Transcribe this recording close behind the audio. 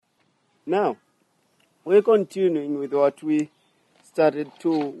Now, we're continuing with what we started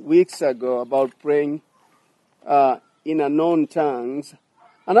 2 weeks ago about praying in unknown tongues.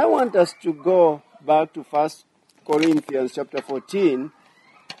 And I want us to go back to 1 Corinthians chapter 14.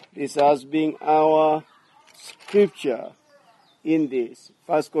 This has been our scripture in this.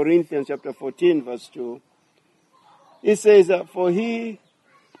 1 Corinthians chapter 14 verse 2. It says that for he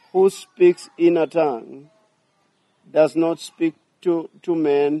who speaks in a tongue does not speak to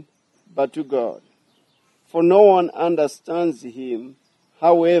men but to God. For no one understands him.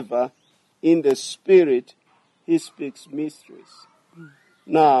 However, in the Spirit he speaks mysteries.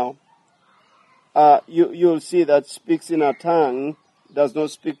 Now, you'll see that speaks in a tongue does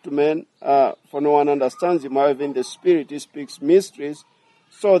not speak to men, for no one understands him. However, in the Spirit he speaks mysteries.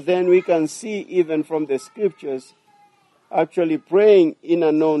 So then we can see even from the scriptures, actually praying in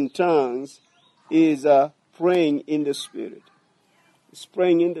unknown tongues is praying in the Spirit. It's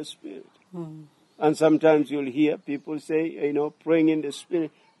praying in the Spirit. And sometimes you'll hear people say, praying in the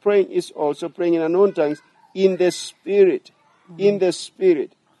Spirit. Praying is also praying in unknown tongues in the Spirit. In the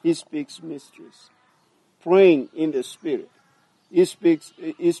Spirit, he speaks mysteries. Praying in the Spirit. He speaks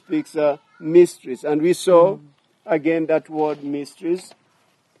mysteries. And we saw, again, that word mysteries,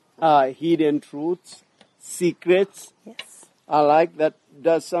 hidden truths, secrets. Yes. I like that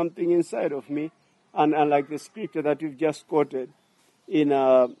does something inside of me. And I like the scripture that we've just quoted in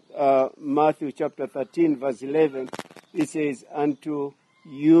Matthew chapter 13, verse 11. It says, unto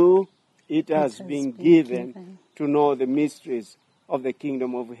you it has been given to know the mysteries of the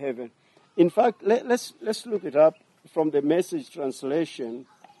kingdom of heaven. In fact, let's look it up from the Message translation,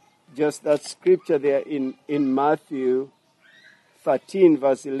 just that scripture there in Matthew 13,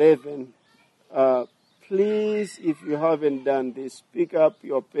 verse 11. Please, if you haven't done this, pick up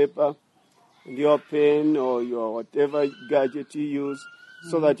your paper and your pen or your whatever gadget you use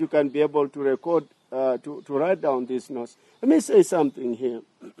so that you can be able to record, to write down these notes. Let me say something here.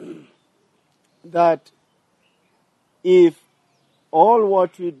 That if all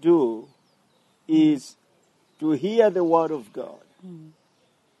what we do is to hear the word of God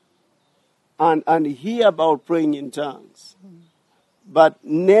and hear about praying in tongues, but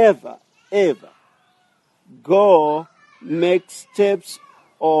never, ever go make steps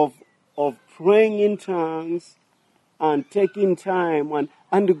of praying in tongues and taking time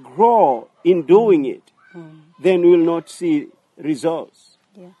and grow in doing it, then we will not see results.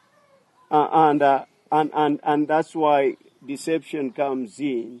 Yeah. And that's why deception comes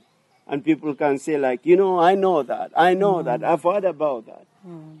in. And people can say like, I know that, I've heard about that.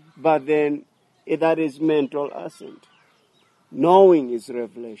 But then that is mental assent. Knowing is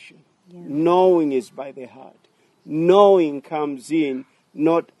revelation. Yeah. Knowing is by the heart. Knowing comes in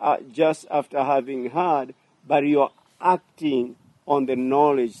not just after having heard, but you're acting on the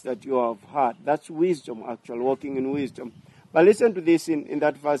knowledge that you have heard. That's wisdom, actually, walking in wisdom. But listen to this in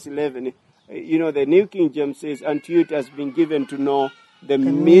that verse 11. The New King James says, unto you it has been given to know the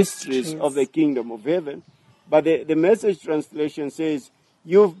mysteries of the kingdom of heaven. But the Message translation says,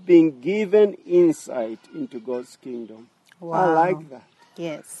 you've been given insight into God's kingdom. Wow. I like that.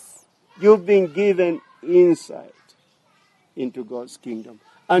 Yes. You've been given insight into God's kingdom.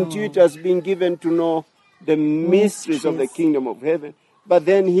 And to you it has been given to know the mysteries of the kingdom of heaven. But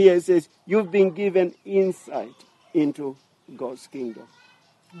then here it says, you've been given insight into God's kingdom.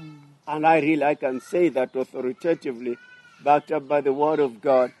 And I can say that authoritatively, backed up by the word of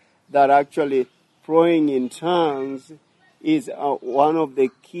God, that actually praying in tongues is one of the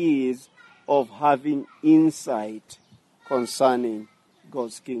keys of having insight concerning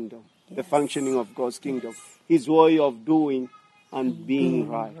God's kingdom, the functioning of God's kingdom, his way of doing and being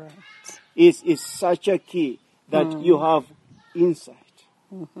right. Is such a key that you have insight.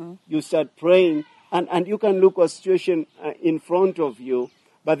 You start praying, and you can look at a situation in front of you,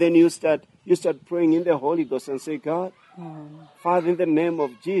 but then you start praying in the Holy Ghost and say, God, Father, in the name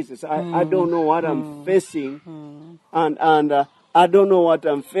of Jesus, I don't know what I'm facing, and I don't know what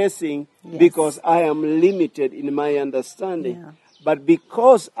I'm facing because I am limited in my understanding. Yeah. But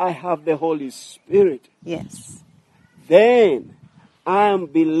because I have the Holy Spirit, then I am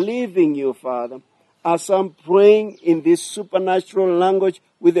believing you, Father, as I'm praying in this supernatural language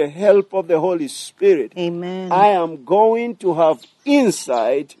with the help of the Holy Spirit. Amen. I am going to have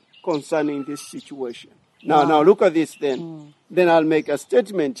insight concerning this situation. Now look at this then. Then I'll make a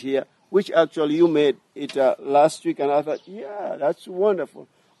statement here, which actually you made it last week, and I thought, yeah, that's wonderful.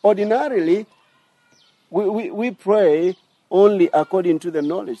 Ordinarily, we pray only according to the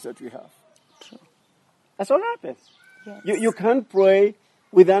knowledge that we have. True. That's what happens. Yes. You can't pray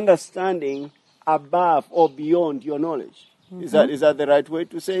with understanding above or beyond your knowledge. Is that the right way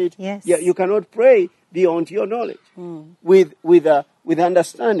to say it? Yes. Yeah, you cannot pray beyond your knowledge with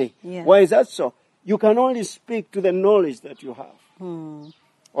understanding. Yeah. Why is that so? You can only speak to the knowledge that you have.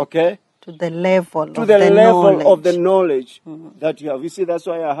 Okay? To the level To of the the level knowledge. of the knowledge that you have. You see, that's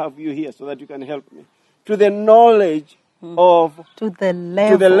why I have you here, so that you can help me. To the knowledge of To the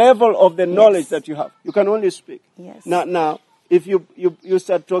level. to the level of the knowledge Yes. that you have. You can only speak. Yes. Now, if you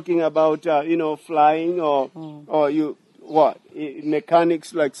start talking about flying or you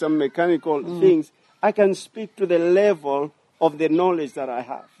mechanics, like some mechanical things, I can speak to the level of the knowledge that I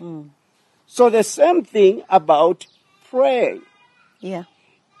have. So the same thing about praying. Yeah.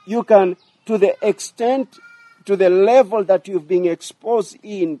 You can, to the extent, to the level that you've been exposed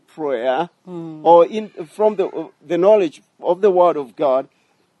in prayer or from the knowledge of the Word of God,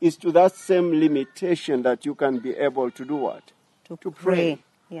 is to that same limitation that you can be able to do what? To pray.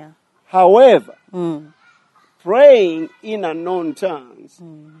 Yeah. However, praying in unknown tongues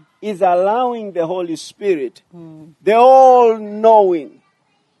is allowing the Holy Spirit, the all-knowing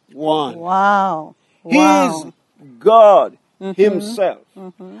one. Wow. He Wow. is God Himself.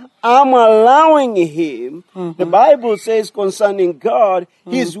 I'm allowing Him. The Bible says concerning God,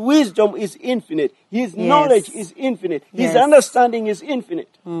 His wisdom is infinite. His knowledge is infinite. His Yes. understanding is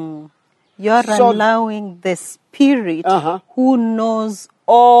infinite. You're So- allowing the Spirit Uh-huh. who knows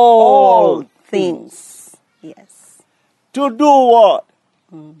all All things. Yes. To do what?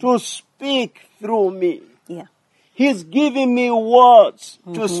 To speak through me. Yeah. He's giving me words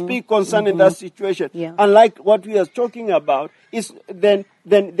to speak concerning that situation. Yeah. And like what we are talking about, is then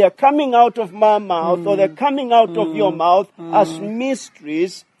they're coming out of my mouth or they're coming out of your mouth as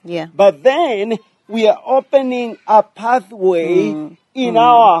mysteries. Yeah. But then we are opening a pathway in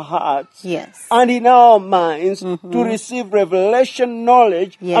our hearts Yes. and in our minds to receive revelation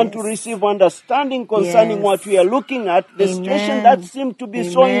knowledge and to Yes. receive understanding concerning Yes. what we are looking at, the situation Amen. that seemed to be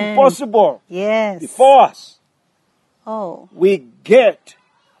so Amen. impossible Yes. before us. Oh. We get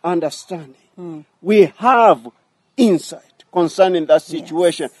understanding. We have insight concerning that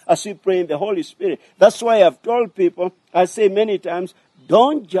situation as we pray in the Holy Spirit. That's why I've told people, I say many times,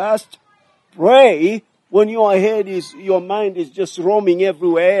 don't just pray when your mind is just roaming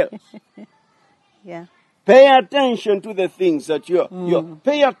everywhere else. Yeah. Pay attention to the things that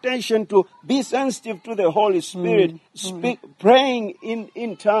pay attention to, be sensitive to the Holy Spirit, praying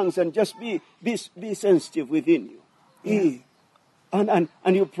in tongues, and just be sensitive within you. Yeah.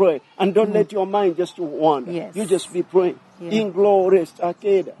 And you pray. And don't let your mind just wander. Yes. You just be praying. Yeah. In glorious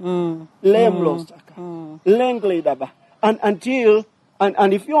akeda. Lemlostaka. Lengledaba. And until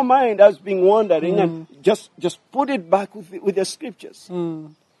and if your mind has been wandering, and just put it back with the scriptures.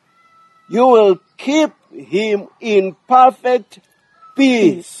 You will keep him in perfect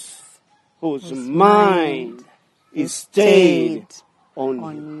peace, whose mind is stayed on you.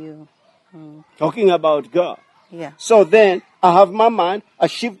 On you. Talking about God. Yeah. So then I have my mind, I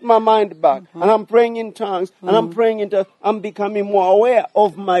shift my mind back, and I'm praying in tongues, and I'm becoming more aware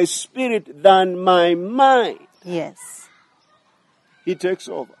of my spirit than my mind. Yes. He takes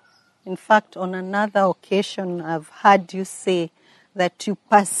over. In fact, on another occasion, I've heard you say that you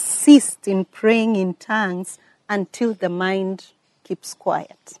persist in praying in tongues until the mind keeps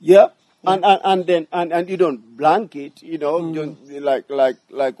quiet. Yeah. And then you don't blank it, don't,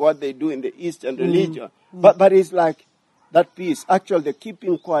 like what they do in the Eastern religion. But it's like that peace. Actually, the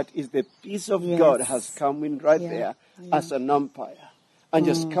keeping quiet is the peace of God has come in right there as an umpire, and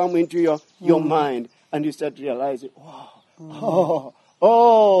just come into your mind, and you start realizing, wow,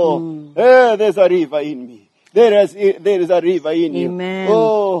 there's a river in me. There is a river in Amen.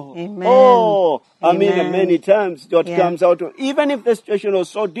 you. Amen. I mean, Amen. many times what comes out of, even if the situation was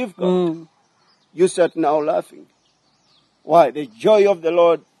so difficult, you start now laughing. Why? The joy of the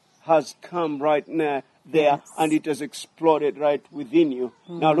Lord has come right now there, and it has exploded right within you.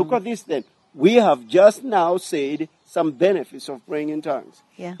 Now look at this then. We have just now said some benefits of praying in tongues.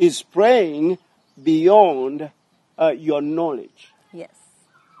 Yeah. Is praying beyond your knowledge. Yes.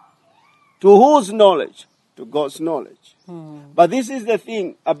 To whose knowledge? To God's knowledge. But this is the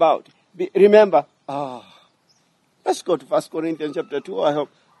thing about, remember, let's go to 1 Corinthians chapter 2, I hope,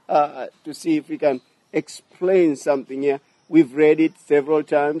 to see if we can explain something here. We've read it several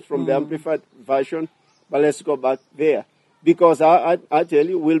times from the Amplified Version, but let's go back there. Because I tell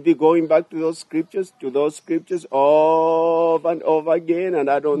you, we'll be going back to those scriptures over and over again, and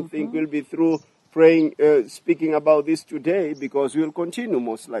I don't think we'll be through praying, speaking about this today, because we'll continue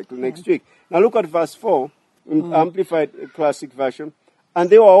most likely next week. Now look at verse 4, in Amplified Classic Version. And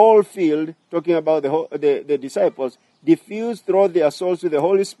they were all filled, talking about the disciples, diffused throughout their souls with the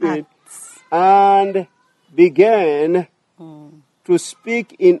Holy Spirit, and began to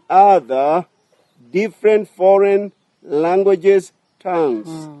speak in other different foreign languages,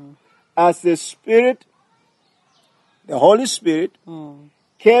 tongues, as the Spirit, the Holy Spirit,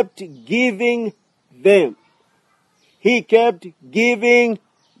 kept giving them. He kept giving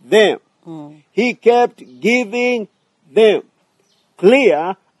them. He kept giving them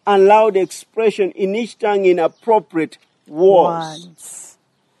clear and loud expression in each tongue in appropriate words.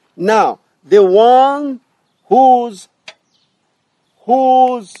 Now, the one whose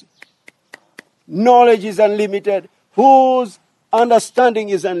knowledge is unlimited, whose understanding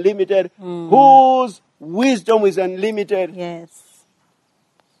is unlimited, whose wisdom is unlimited, Yes.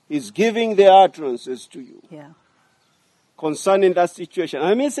 is giving the utterances to you Yeah. concerning that situation.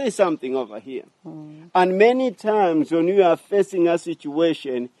 I may say something over here. And many times when we are facing a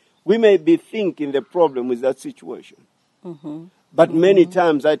situation, we may be thinking the problem with that situation. But many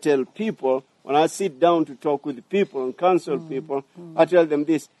times I tell people, when I sit down to talk with people and counsel people, I tell them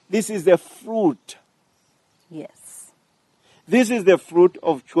this is the fruit. Yes. This is the fruit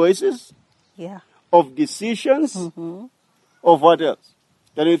of choices, Yeah. of decisions, of what else?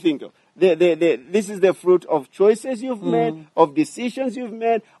 Can you think of? This is the fruit of choices you've made, of decisions you've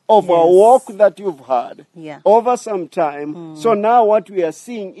made, of a Yes. walk that you've had Yeah. over some time. So now what we are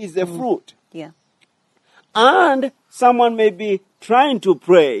seeing is the fruit. Yeah. And someone may be trying to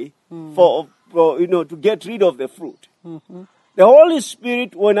pray for to get rid of the fruit. The Holy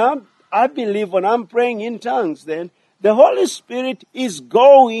Spirit, I believe when I'm praying in tongues, then the Holy Spirit is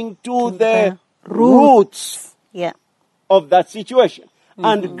going to the roots Yeah. of that situation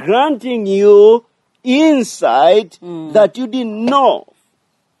and granting you insight that you didn't know.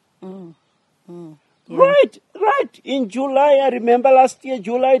 Right. In July, I remember last year,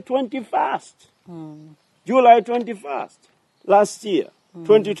 July 21st. July 21st, last year,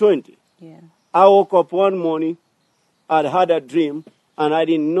 2020. Yeah. I woke up one morning, I'd had a dream, and I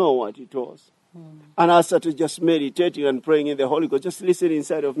didn't know what it was. And I started just meditating and praying in the Holy Ghost, just listening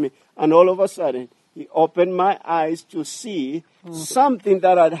inside of me. And all of a sudden, He opened my eyes to see something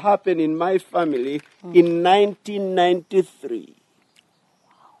that had happened in my family in 1993.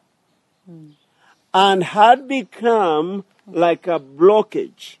 And had become like a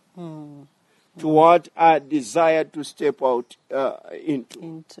blockage to what I desired to step out into.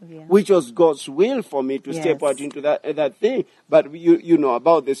 Yeah. Which was God's will for me to step Yes. out into that thing. But you know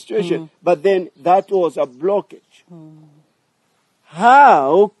about the situation. But then that was a blockage.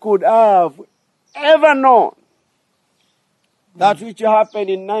 How could I have ever known that which happened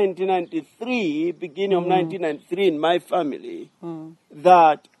in 1993, beginning of 1993 in my family,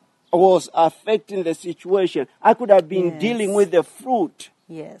 that was affecting the situation? I could have been Yes. dealing with the fruit.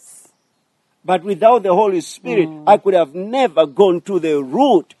 Yes. But without the Holy Spirit, I could have never gone to the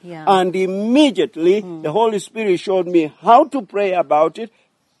root. Yeah. And immediately, the Holy Spirit showed me how to pray about it,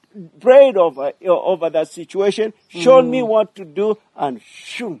 prayed over that situation, showed me what to do, and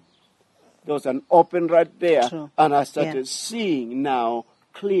shoom, there was an open right there. True. And I started Yeah. seeing now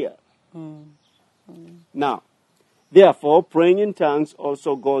clear. Now, therefore, praying in tongues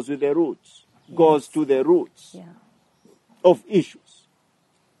also goes with the roots, goes to the roots Yeah. of issues.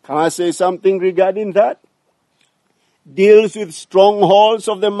 Can I say something regarding that? Deals with strongholds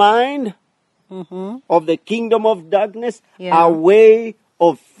of the mind, of the kingdom of darkness, Yeah. a way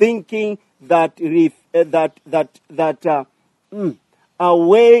of thinking a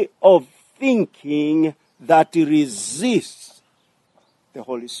way of thinking that resists the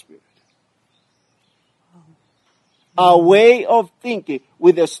Holy Spirit. A way of thinking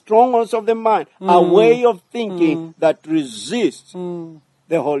with the strongholds of the mind, a way of thinking that resists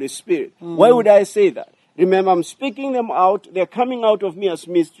the Holy Spirit. Why would I say that? Remember, I'm speaking them out. They're coming out of me as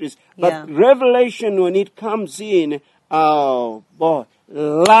mysteries. But Yeah. revelation, when it comes in, oh boy,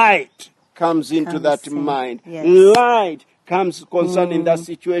 light comes into Comes that in. mind. Yes. Light comes concerning that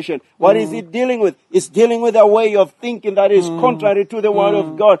situation. What is it dealing with? It's dealing with a way of thinking that is contrary to the Word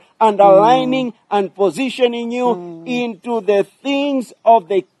of God, and aligning and positioning you into the things of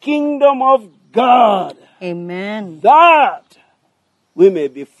the kingdom of God. Amen. That we may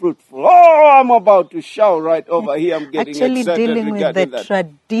be fruitful. Oh, I'm about to shout right over here. I'm getting Actually excited dealing with regarding the that.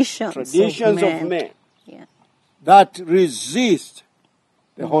 traditions Traditions of men Yeah. that resist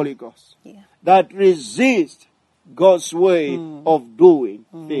the Holy Ghost, Yeah. that resist God's way of doing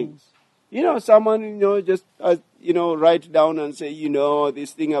things. You know, someone, just, write down and say,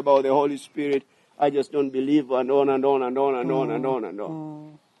 this thing about the Holy Spirit, I just don't believe, and on and on and on and on and on and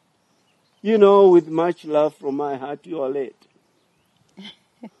on. With much love from my heart, you are late.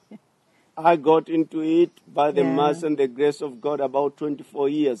 I got into it by the Yeah. mercy and the grace of God about 24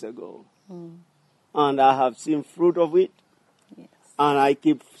 years ago. And I have seen fruit of it. And I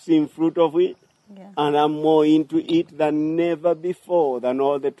keep seeing fruit of it. Yeah. And I'm more into it than never before, than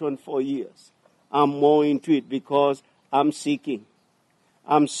all the 24 years. I'm more into it because I'm seeking.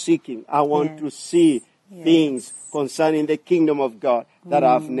 I'm seeking. I want to see things concerning the kingdom of God that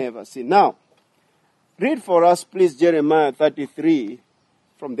I've never seen. Now, read for us, please, Jeremiah 33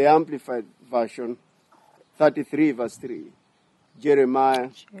 from the Amplified Version. 33 verse 3. Jeremiah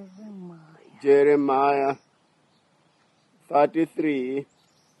 33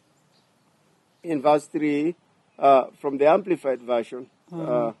 in verse 3 from the Amplified Version.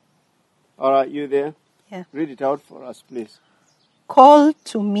 All right, you there? Yeah. Read it out for us, please. Call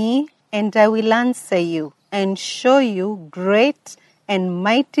to me, and I will answer you, and show you great and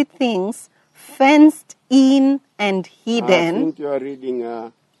mighty things, fenced in and I hidden. think you are reading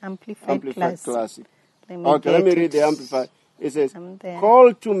Amplified Amplified Classic. Classic. Okay, let me read the Amplified. It says, I'm there.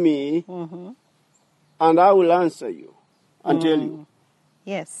 call to me, and I will answer you, and tell you,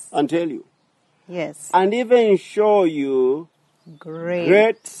 Yes. and tell you, Yes. and even show you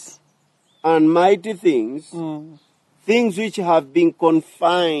great and mighty things, things which have been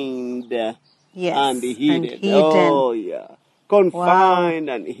confined Yes. and hidden. And hidden. Oh, yeah. Confined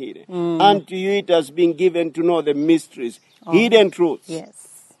and hidden. Unto you it has been given to know the mysteries, hidden truths,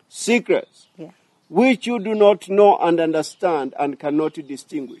 Yes. secrets, Yeah. which you do not know and understand and cannot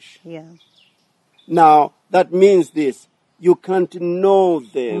distinguish. Yeah. Now, that means this. You can't know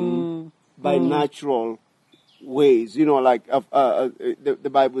them by natural ways. You know, like the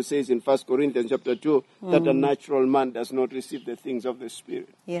Bible says in 1 Corinthians chapter 2 that a natural man does not receive the things of the Spirit.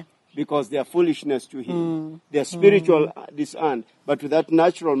 Yeah. Because they are foolishness to him. They are spiritual discerned, but to that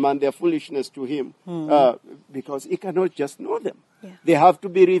natural man, they are foolishness to him because he cannot just know them. Yeah. They have to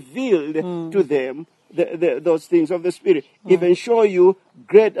be revealed to them, those things of the Spirit. Even show you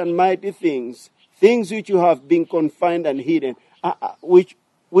great and mighty things, things which you have been confined and hidden,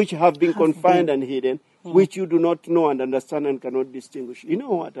 which have been confined and hidden, which you do not know and understand and cannot distinguish. You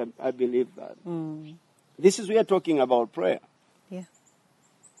know what? I believe that. This is we are talking about prayer. Yeah.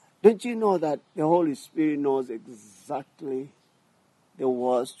 Don't you know that the Holy Spirit knows exactly the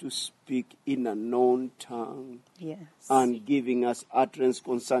words to speak in a known tongue Yes. and giving us utterance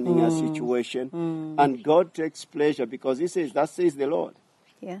concerning our situation? And God takes pleasure because He says, "That says the Lord."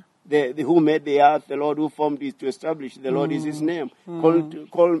 Yeah. The who made the earth, the Lord who formed it to establish. The Lord is His name. Call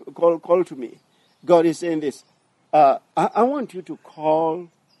to me. God is saying this. I want you to call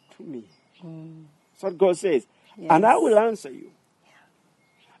to me. That's what God says. And I will answer you.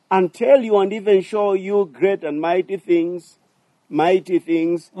 And tell you and even show you great and mighty things,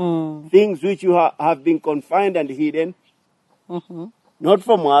 things which you have been confined and hidden, not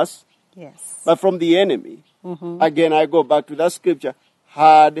from us, Yes. but from the enemy. Again, I go back to that scripture.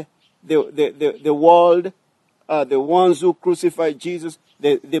 Had the world, the ones who crucified Jesus,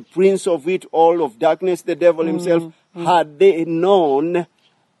 the prince of it all, of darkness, the devil himself, had they known,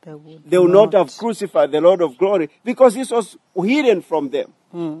 they would not have crucified the Lord of glory because this was hidden from them.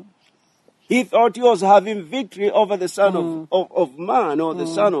 He thought he was having victory over the Son of Man or the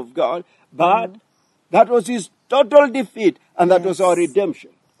Son of God, but that was his total defeat, and that was our redemption.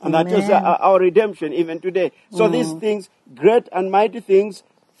 And that is our redemption even today. So these things, great and mighty things,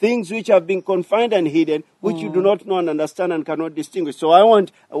 things which have been confined and hidden, which you do not know and understand and cannot distinguish. So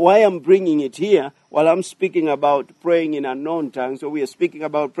why I'm bringing it here, while I'm speaking about praying in unknown tongues, or we are speaking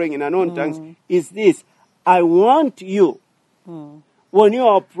about praying in unknown tongues, is this. I want you, when you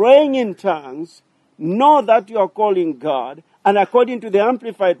are praying in tongues, know that you are calling God, and according to the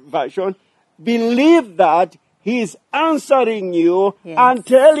Amplified Version, believe that He is answering you and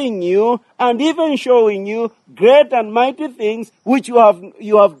telling you and even showing you great and mighty things which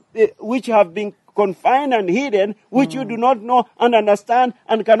which have been confined and hidden, which you do not know and understand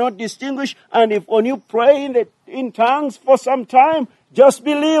and cannot distinguish. And if when you pray in tongues for some time, just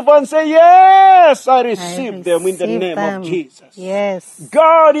believe and say, "Yes, I receive them in the name of Jesus." Yes.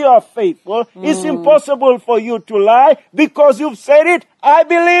 God, you are faithful. It's impossible for you to lie because you've said it. I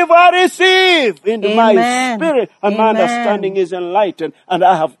believe, I receive into my spirit, and my understanding is enlightened, and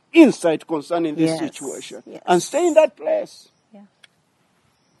I have insight concerning this situation. Yes. And stay in that place. Yeah.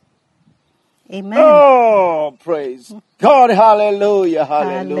 Amen. Oh, praise God. Hallelujah,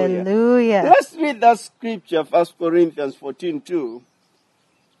 hallelujah. Hallelujah. Let's read that scripture, 1 Corinthians 14:2.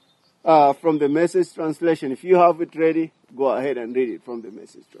 From the Message translation. If you have it ready, go ahead and read it from the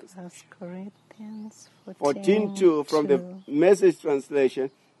Message translation. 1 Corinthians 14:2 from the Message translation.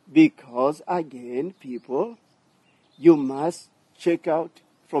 Because again, people, you must check out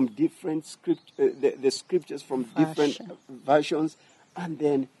from different the scriptures from different versions, and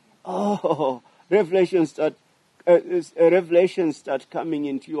then Revelation start a revelation start coming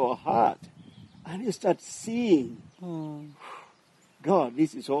into your heart, and you start seeing, God,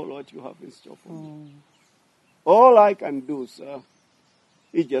 this is all what you have in store for me. All I can do, sir,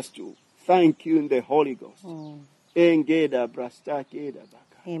 is just to thank you in the Holy Ghost. Engeda brastakeda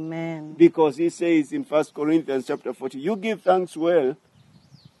baka. Amen. Because he says in 1 Corinthians chapter 40, you give thanks well.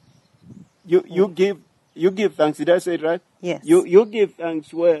 You give thanks. Did I say it right? Yes. You give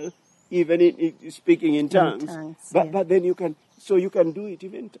thanks well, even in speaking in tongues. But then you can do it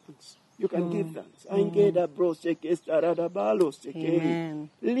even in tongues. You can give thanks. Engeda broseke starada baloseke. Amen.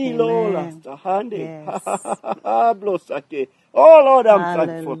 Lilo Amen. lastahande. Yes. Blosake. Oh Lord, I'm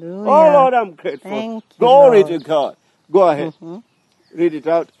thankful. Hallelujah. Oh Lord, I'm grateful. Thank you, Glory Lord. to God. Go ahead. Read it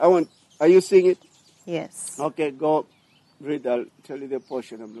out. Are you seeing it? Yes. Okay, go read. I'll tell you the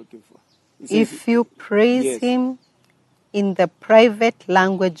portion I'm looking for. It says, If you praise yes. him in the private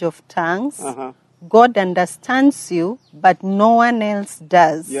language of tongues, Uh-huh. God understands you, but no one else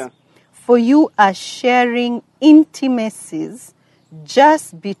does. Yeah. For you are sharing intimacies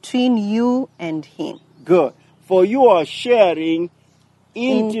just between you and him. Good. For you are sharing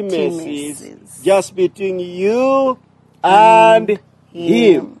intimacies Intimacies. just between you and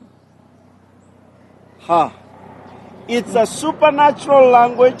him. Ha. It's a supernatural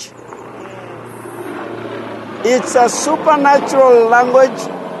language. It's a supernatural language.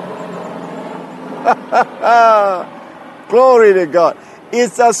 Glory to God.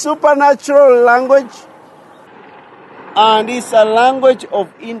 It's a supernatural language. And it's a language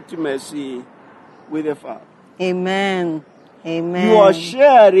of intimacy with the Father. Amen. Amen. You are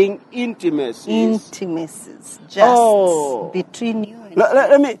sharing intimacies. Intimacies just between you and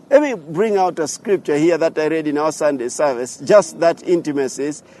him. Let me bring out a scripture here that I read in our Sunday service. Just that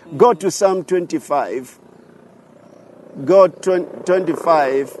intimacies. Go to Psalm 25. Go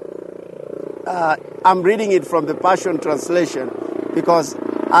 25. I'm reading it from the Passion Translation because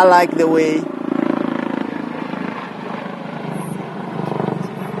I like the way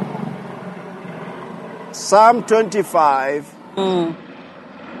Psalm 25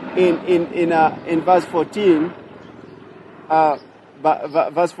 in verse 14.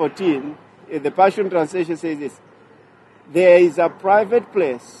 Verse 14, the Passion Translation says this: there is a private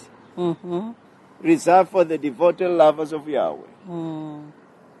place reserved for the devoted lovers of Yahweh,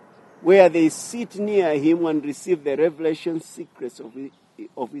 where they sit near him and receive the revelation secrets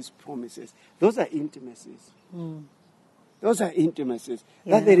of his promises. Those are intimacies. Those are intimacies.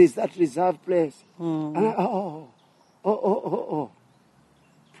 Yeah. That there is that reserved place. And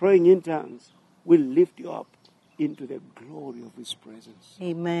praying in tongues will lift you up into the glory of his presence.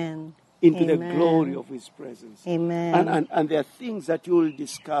 Amen. Into Amen. the glory of his presence. Amen. And there are things that you will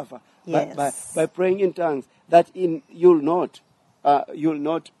discover Yes. by praying in tongues that you'll not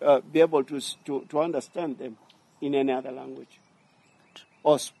be able to understand them in any other language.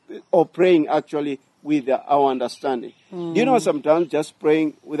 Or praying actually with our understanding. Do you know sometimes just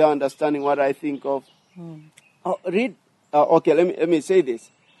praying without understanding what I think of? Read. Okay, let me say this.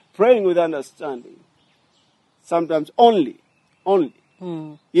 Praying with understanding. Sometimes only.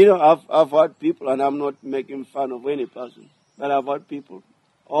 You know, I've heard people, and I'm not making fun of any person, but I've heard people,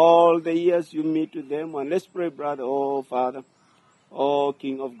 all the years you meet with them, and let's pray, brother, oh, Father, oh,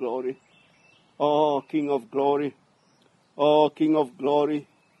 King of glory, oh, King of glory, oh, King of glory,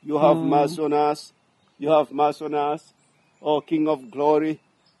 you have mercy on us, you have mercy on us, oh, King of glory,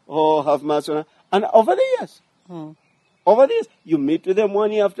 oh, have mercy on us. And over the years, you meet with them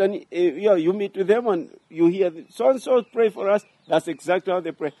one year after, you meet with them and you hear, so-and-so pray for us. That's exactly how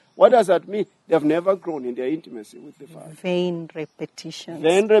they pray. What does that mean? They've never grown in their intimacy with the Father. Vain repetitions.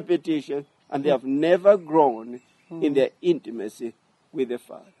 Vain repetition, and they have never grown in their intimacy with the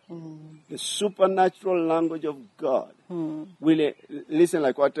Father. The supernatural language of God will, listen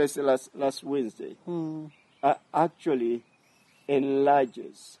like what I said last Wednesday, actually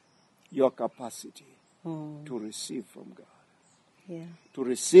enlarges your capacity to receive from God. Yeah. To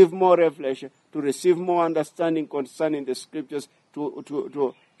receive more revelation, to receive more understanding concerning the scriptures,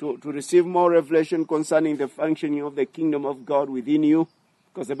 to receive more revelation concerning the functioning of the kingdom of God within you.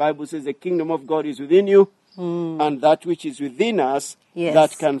 Because the Bible says the kingdom of God is within you, and that which is within us,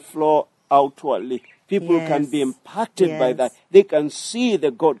 that can flow outwardly. People can be impacted by that. They can see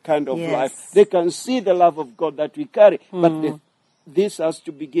the God kind of life. They can see the love of God that we carry. But this has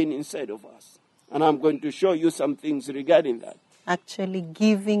to begin inside of us. And I'm going to show you some things regarding that. Actually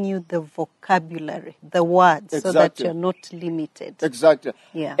giving you the vocabulary, the words, so that you're not limited. Exactly.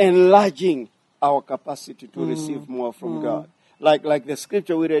 Yeah. Enlarging our capacity to receive more from God. Like the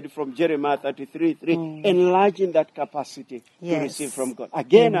scripture we read from Jeremiah 33:3, enlarging that capacity to receive from God.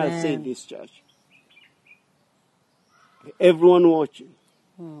 Again, I'll say this, church. everyone watching,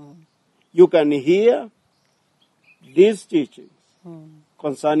 you can hear these teachings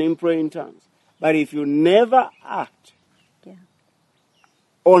concerning praying in tongues. But if you never act Yeah.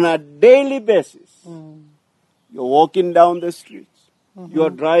 on a daily basis, you're walking down the streets, you're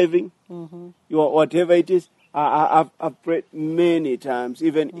driving, you're whatever it is. I've prayed many times,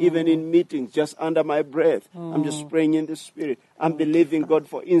 even in meetings, just under my breath. I'm just praying in the Spirit. I'm believing God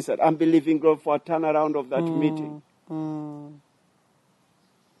for insight. I'm believing God for a turnaround of that meeting.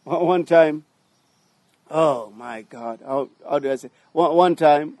 One time, oh my God, how do I say? One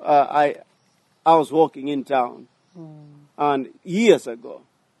time, I was walking in town, and years ago,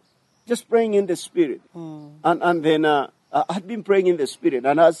 just praying in the Spirit. And then I'd been praying in the Spirit,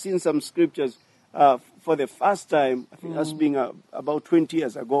 and I'd seen some scriptures for the first time. I think that's being about 20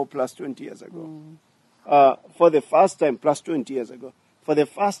 years ago, plus 20 years ago. For the first time, plus 20 years ago. For the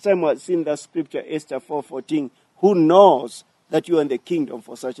first time, I'd seen that scripture, Esther 4:14. Who knows that you are in the kingdom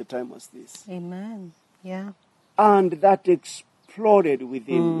for such a time as this? Amen. Yeah. And that exploded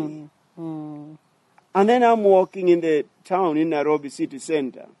within me. And then I'm walking in the town in Nairobi city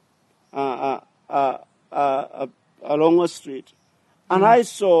center, along a street, and I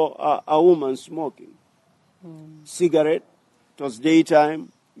saw a woman smoking cigarette. It was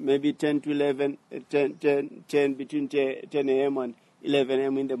daytime, maybe 10 to 11, 10 between 10 a.m. and 11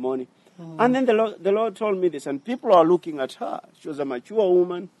 a.m. in the morning. And then the Lord told me this, and people are looking at her. She was a mature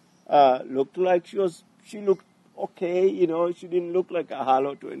woman, looked like she looked okay, she didn't look like a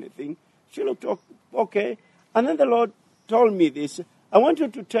harlot or anything. She looked okay. And then the Lord told me this. I want you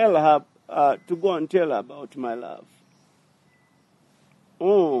to tell her, to go and tell her about my love.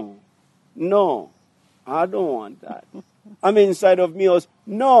 Oh, no, I don't want that. Inside of me was,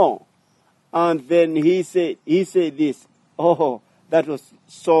 no. And then he said this. Oh, that was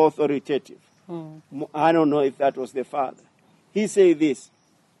so authoritative. I don't know if that was the Father. He said this.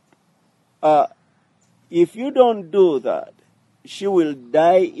 If you don't do that, she will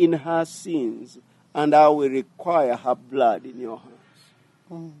die in her sins, and I will require her blood in your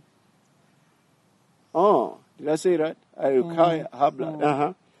hands. Oh, did I say that? I require her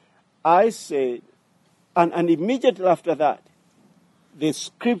blood. I said, and immediately after that, the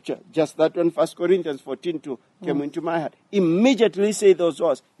scripture, just that one, 1 Corinthians 14:2, came into my heart. Immediately say those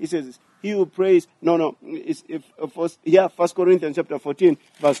words. He says, he who prays, it's 1 Corinthians chapter 14,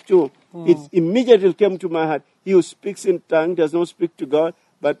 verse 2. It immediately came to my heart. He who speaks in tongue does not speak to God,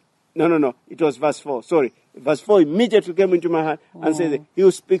 but, it was verse 4, sorry. Verse 4 immediately came into my heart and says, he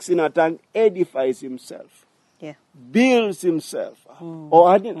who speaks in a tongue edifies himself. Yeah. Builds himself.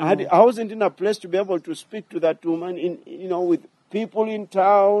 I wasn't in a place to be able to speak to that woman, with people in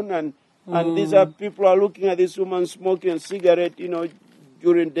town, and these are people are looking at this woman smoking a cigarette,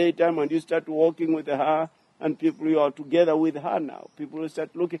 during daytime, and you start walking with her, and people, you are together with her now. People will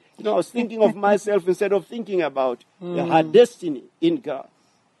start looking. I was thinking of myself instead of thinking about her destiny in God.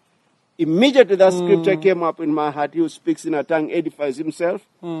 Immediately that scripture came up in my heart. He who speaks in a tongue edifies himself.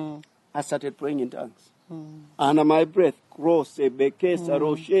 I started praying in tongues. Under my breath, cross, bekesa,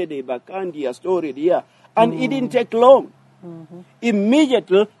 roshede, bakandi, astoridia. And it didn't take long.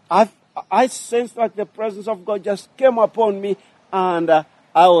 Immediately, I sensed like the presence of God just came upon me, and I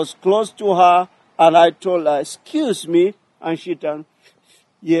was close to her, and I told her, excuse me, and she turned,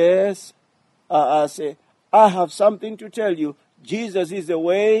 yes. I say, I have something to tell you. Jesus is the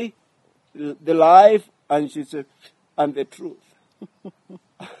way, the life, and she said, and the truth.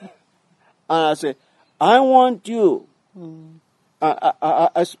 And I said, I want you.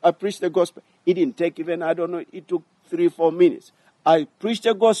 I preached the gospel. It didn't take even, it took 3-4 minutes. I preached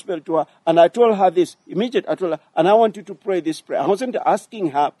the gospel to her, and I told her this. Immediately, I told her, and I want you to pray this prayer. I wasn't asking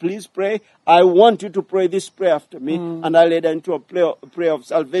her, please pray. I want you to pray this prayer after me. And I led her into a prayer of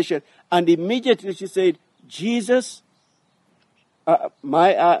salvation. And immediately she said, Jesus,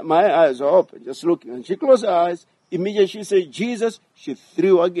 my eyes are open, just looking. And she closed her eyes. Immediately she said, Jesus. She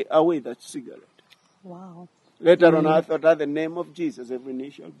threw away that cigarette. Wow. Later on, I thought, at the name of Jesus, every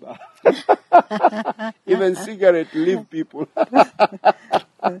knee shall bow. Even cigarette leave people. At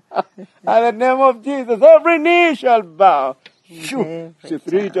the name of Jesus, every knee shall bow. Shoo. She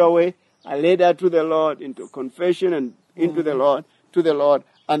threw it away. I led her to the Lord, into confession and into the Lord, to the Lord.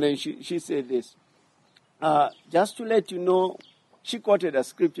 And then she said this. Just to let you know, she quoted a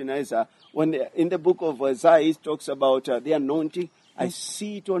scripture in Isaiah. In the book of Isaiah, it talks about the anointing. I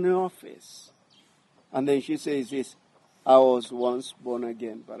see it on your face. And then she says this, I was once born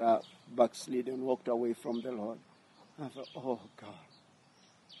again, but I backslid and walked away from the Lord. I thought, oh, God.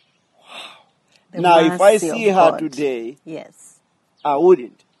 Wow. Now, if I see her today, yes, I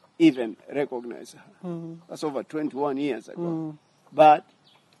wouldn't. even recognize her. That's over 21 years ago. But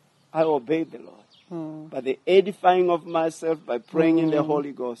I obeyed the Lord. But the edifying of myself by praying in the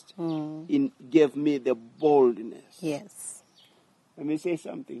Holy Ghost gave me the boldness. Yes. Let me say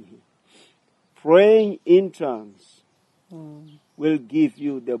something here. Praying in tongues will give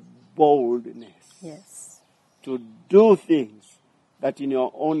you the boldness Yes. to do things that in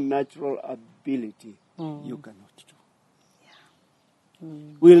your own natural ability you cannot do.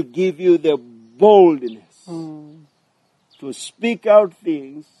 Will give you the boldness to speak out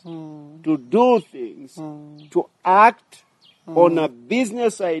things, to do things, to act on a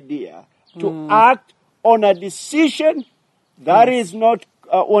business idea, to act on a decision that is not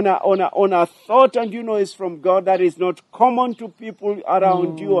on a thought, and is from God, that is not common to people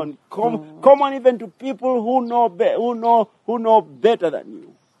around you, and common even to people who know better than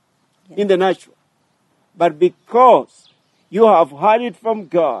you in the natural. But because you have heard it from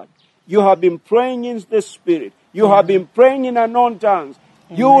God, you have been praying in the Spirit, you have been praying in unknown tongues,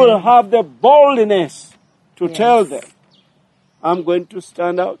 you will have the boldness to tell them, I'm going to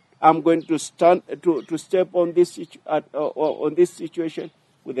stand out. I'm going to to step on this on this situation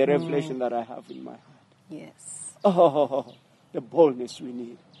with the revelation that I have in my heart. Yes. Oh, the boldness we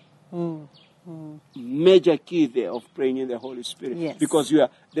need. Major key there of praying in the Holy Spirit. Yes. Because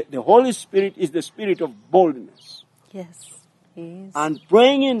the Holy Spirit is the spirit of boldness. Yes. He is. And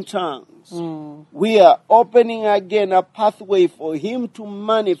praying in tongues, we are opening again a pathway for Him to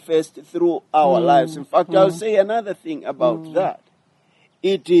manifest through our lives. In fact, I'll say another thing about that.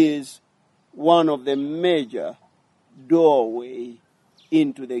 It is one of the major doorway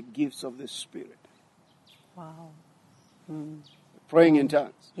into the gifts of the Spirit. Wow. Praying in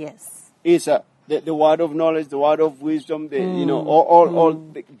tongues Yes. is the word of knowledge, the word of wisdom, all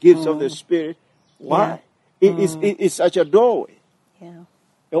the gifts of the Spirit. Why? It's such a doorway. Yeah.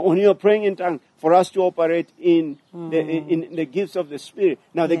 When you're praying in tongues, for us to operate in the gifts of the Spirit.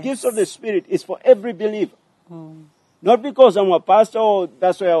 Now, the gifts of the Spirit is for every believer. Not because I'm a pastor, or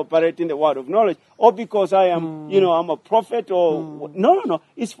that's why I operate in the word of knowledge, or because I am, I'm a prophet, or no.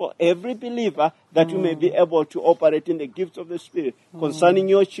 It's for every believer that you may be able to operate in the gifts of the Spirit concerning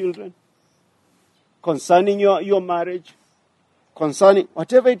your children, concerning your marriage, concerning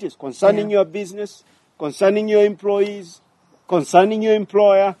whatever it is, concerning your business, concerning your employees, concerning your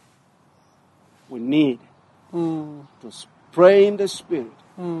employer. We need to pray in the Spirit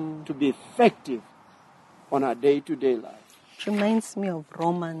to be effective on our day-to-day life. It reminds me of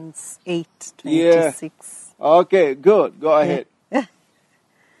Romans 8:26. Yeah. Okay, good. Go ahead.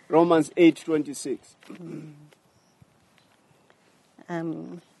 Romans 8:26.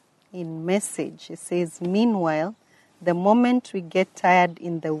 In Message, it says, meanwhile, the moment we get tired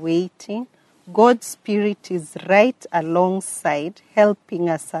in the waiting, God's Spirit is right alongside, helping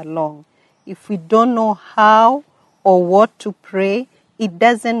us along. If we don't know how or what to pray, it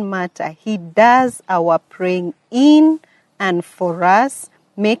doesn't matter. He does our praying in and for us,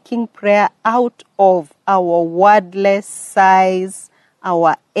 making prayer out of our wordless sighs,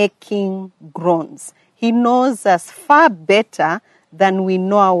 our aching groans. He knows us far better than we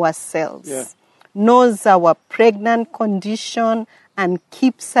know ourselves. Yeah. Knows our pregnant condition and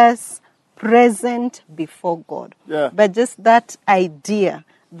keeps us present before God. Yeah. But just that idea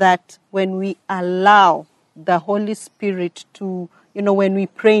that when we allow the Holy Spirit to, when we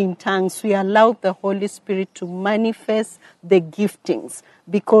pray in tongues, we allow the Holy Spirit to manifest the giftings.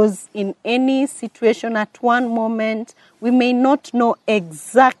 Because in any situation at one moment, we may not know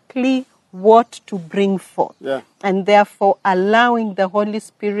exactly what to bring forth. Yeah. And therefore, allowing the Holy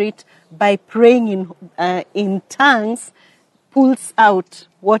Spirit by praying in tongues pulls out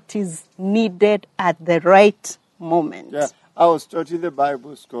what is needed at the right moment. Yeah. I was taught in the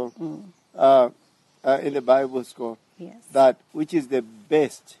Bible school, Yes. that which is the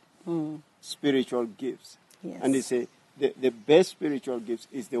best spiritual gifts. Yes. And they say the best spiritual gifts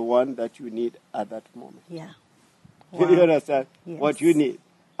is the one that you need at that moment. Yeah. You understand? Yes. What you need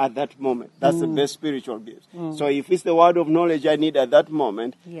at that moment. That's the best spiritual gifts. So if it's the word of knowledge I need at that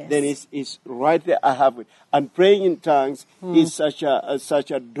moment, Yes. then it's right there. I have it. And praying in tongues is such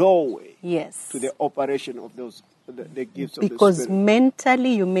a doorway Yes. to the operation of those the gifts of the Because Spirit.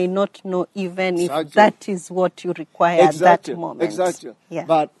 mentally you may not know even if Exactly. that is what you require at that moment. Exactly. Yeah.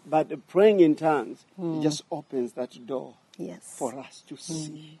 But the praying in tongues it just opens that door Yes. for us to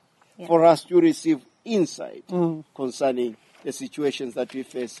see, Yeah. for us to receive insight concerning the situations that we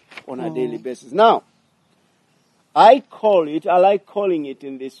face on a daily basis. Now, I like calling it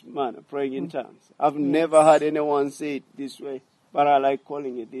in this manner, praying in tongues. I've never heard anyone say it this way, but I like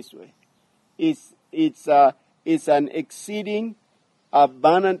calling it this way. It's an exceeding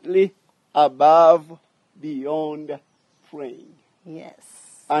abundantly above, beyond praying.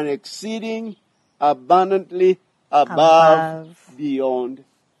 Yes. And exceeding abundantly above, Above. beyond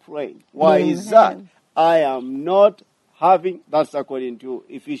praying. Why is that? Amen. I am not having, that's according to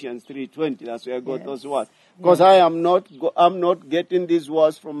Ephesians 3:20, that's where I got Yes. those words. Because I'm not getting these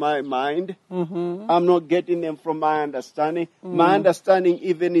words from my mind. I'm not getting them from my understanding. My understanding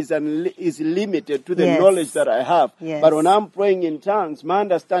even is limited to the Yes. knowledge that I have. Yes. But when I'm praying in tongues, my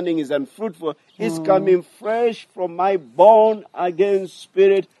understanding is unfruitful. It's coming fresh from my born again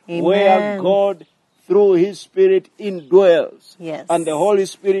spirit, where Amen. God, through His Spirit, indwells. Yes. And the Holy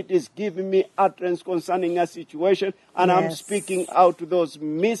Spirit is giving me utterance concerning a situation, and I'm Yes. speaking out to those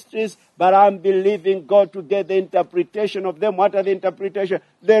mysteries, but I'm believing God to get the interpretation of them. What are the interpretation?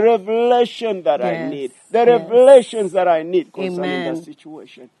 The revelation that I Yes. need. The Yes. revelations that I need concerning Amen. that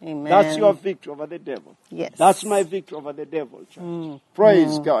situation. Amen. That's your victory over the devil. Yes. That's my victory over the devil, church.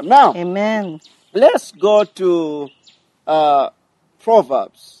 Praise God. Now, Amen. let's go to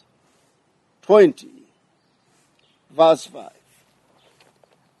Proverbs 20, verse 5.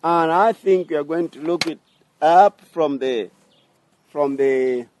 And I think we are going to look it up from the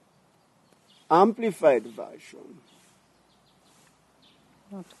Amplified Version.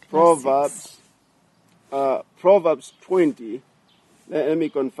 Not classics. Proverbs 20. Let me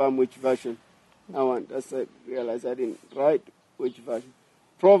confirm which version I want. As I realize I didn't write which version.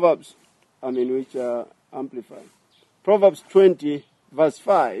 Which Amplified. Proverbs 20, verse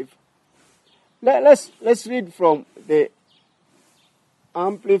 5. Let's read from the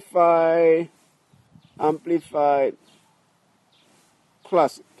Amplified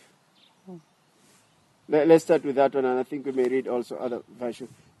Classic. Let's start with that one, and I think we may read also other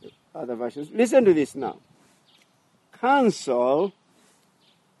versions. Listen to this now. Counsel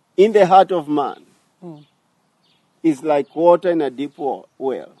in the heart of man is like water in a deep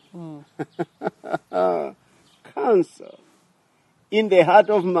well. Counsel in the heart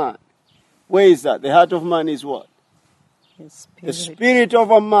of man. Where is that? The heart of man is what? His The spirit. spirit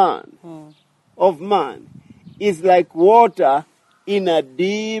of a man, is like water in a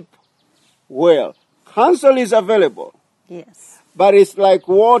deep well. Counsel is available, Yes. but it's like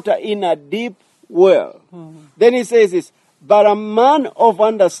water in a deep well. Then he says this, but a man of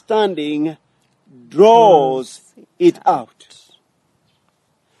understanding draws it out.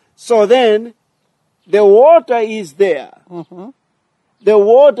 So then, the water is there. The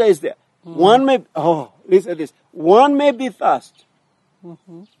water is there. One may, listen to this. One may be thirsty.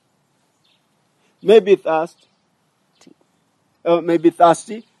 Maybe thirsty.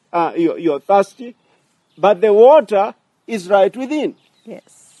 You're thirsty. But the water is right within.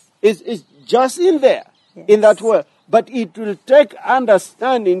 Yes. It's just in there, Yes. in that well. But it will take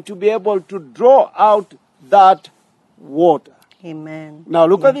understanding to be able to draw out that water. Amen. Now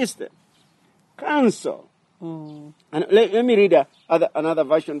look at this then. Counsel. And let me read another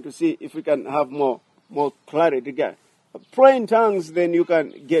version to see if we can have more clarity again. Pray in tongues, then you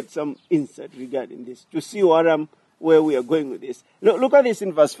can get some insight regarding this to see where we are going with this. Look at this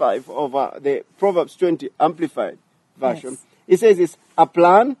in verse 5 of the Proverbs 20 Amplified Version. Yes. It says it's a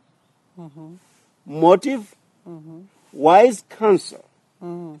plan, motive, wise counsel.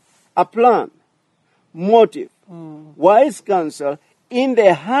 A plan, motive, wise counsel in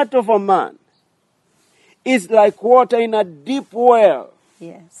the heart of a man is like water in a deep well.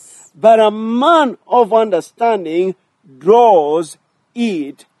 Yes. But a man of understanding draws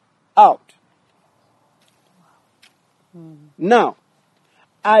it out. Now,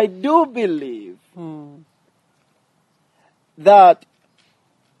 I do believe that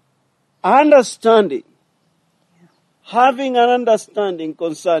understanding, having an understanding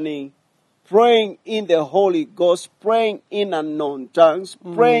concerning praying in the Holy Ghost, praying in unknown tongues,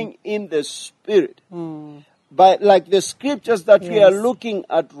 praying in the Spirit. But like the scriptures that we are Yes. looking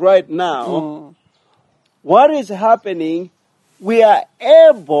at right now, what is happening, we are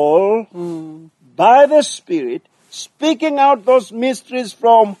able, by the Spirit, speaking out those mysteries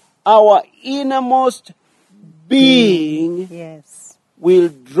from our innermost being, Yes. will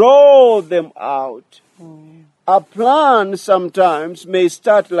draw them out. A plan sometimes may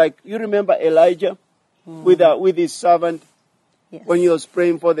start like, you remember Elijah with his servant Yes. when he was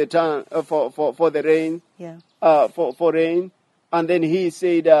praying for the for the rain, Yeah. for rain, and then he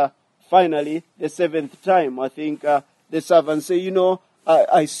said, finally, the seventh time, I think the servant said,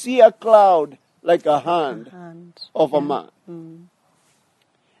 I see a cloud like a hand And of a man.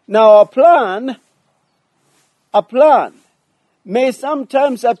 Now a plan may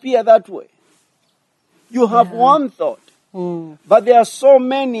sometimes appear that way. You have one thought, but there are so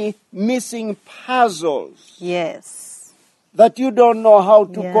many missing puzzles. yes. that you don't know how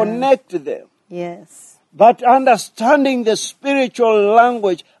to Yeah. connect them. Yes. But understanding the spiritual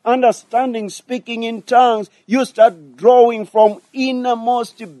language, understanding speaking in tongues, you start drawing from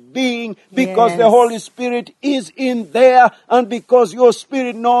innermost being because the Yes. Holy Spirit is in there, and because your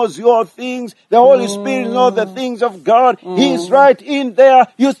spirit knows your things, the Holy Spirit knows the things of God. He is right in there.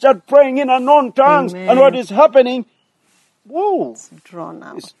 You start praying in unknown tongues, and what Amen. is happening? Whoa! It's drawn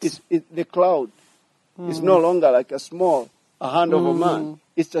out. The cloud is no longer like a hand of a man.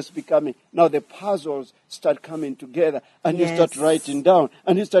 It's just becoming, now the puzzles start coming together, and you start Yes. writing down,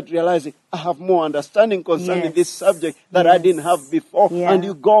 and you start realizing, I have more understanding concerning Yes. this subject that I didn't have before. Yeah. And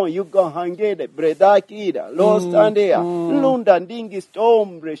you go, hangede, bredakida, lostandea, lunda ndingi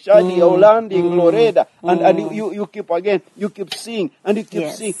stombre, shadi, olandi, gloreda, and you keep again, you keep seeing, and you keep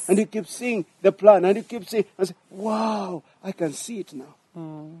Yes. seeing, and you keep seeing the plan, and you keep seeing, and say, wow, I can see it now.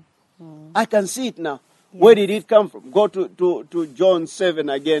 I can see it now. Where did it come from? Go to John 7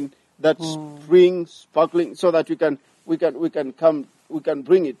 again. That spring sparkling, so that we can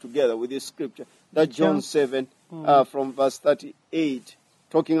bring it together with this scripture. That John 7 from verse 38,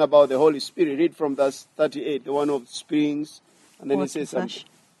 talking about the Holy Spirit. Read from verse 38, the one of springs, and then he says something.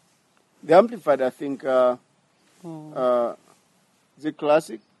 The Amplified, I think, is it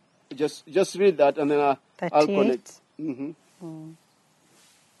classic? Just read that, and then I'll 38. connect.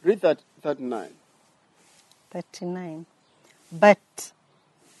 Read that 39. 39. But,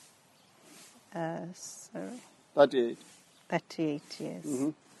 sorry, 38. 38, yes.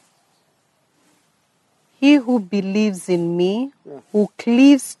 He who believes in me, who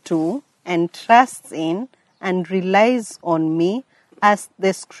cleaves to and trusts in and relies on me, as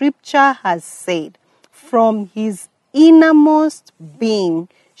the scripture has said, from his innermost being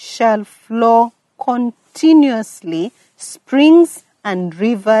shall flow continuously springs and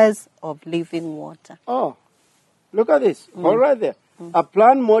rivers of living water. Oh, look at this. All right there. A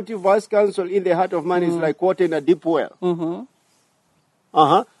plan, motive, voice, counsel in the heart of man is like water in a deep well.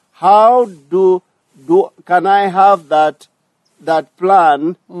 How can I have that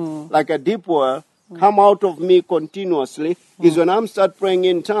plan, like a deep well, come out of me continuously? Is when I'm start praying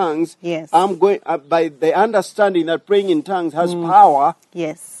in tongues. Yes. I'm going by the understanding that praying in tongues has power.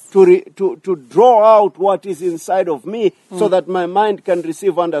 Yes. To draw out what is inside of me, so that my mind can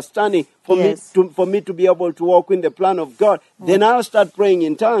receive understanding for me to be able to walk in the plan of God. Then I'll start praying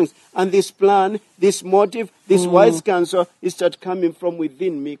in tongues, and this plan, this motive, this wise counsel is start coming from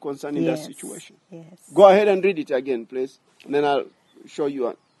within me concerning that situation. Yes. Go ahead and read it again, please, and then I'll show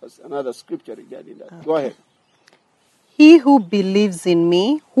you another scripture regarding that. Okay. Go ahead. He who believes in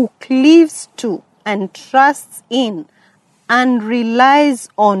me, who cleaves to and trusts in and relies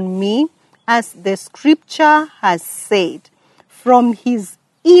on me, as the scripture has said, from his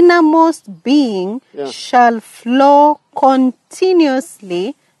innermost being shall flow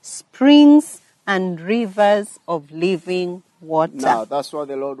continuously springs and rivers of living water. Now, that's what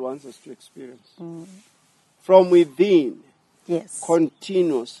the Lord wants us to experience. From within,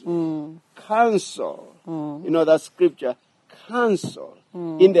 continuously, counsel, that scripture, counsel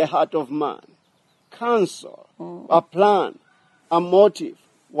in the heart of man, counsel, a plan, a motive,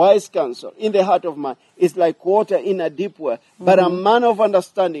 wise counsel in the heart of man is like water in a deep well, but a man of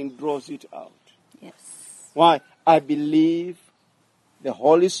understanding draws it out. Yes. Why? I believe the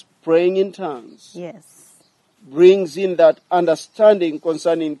Holy Spirit praying in tongues brings in that understanding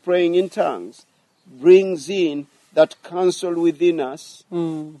concerning praying in tongues, brings in that counsel within us.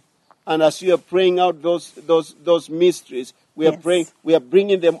 And as we are praying out those mysteries, we are praying, we are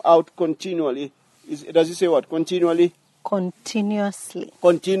bringing them out continually. Does it say what? Continually? Continuously.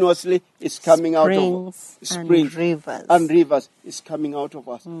 Continuously is coming out of springs and rivers. And rivers is coming out of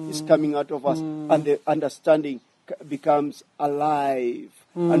us. Is coming out of us. And the understanding becomes alive.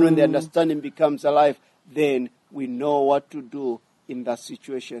 And when the understanding becomes alive, then we know what to do in that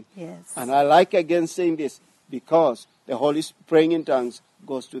situation. Yes. And I like again saying this because the Holy Spirit praying in tongues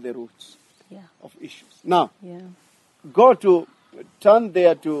goes to the roots of issues. Now, turn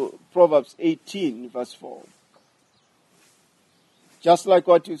there to Proverbs 18, verse 4. Just like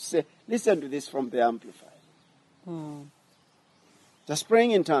what you say. Listen to this from the Amplified. Just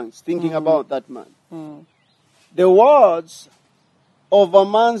praying in tongues, thinking about that man. The words of a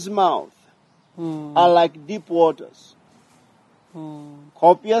man's mouth are like deep waters,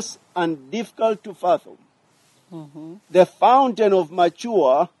 copious and difficult to fathom. The fountain of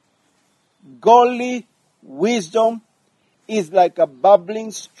mature, godly wisdom is like a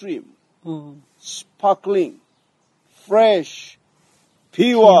bubbling stream, sparkling, fresh,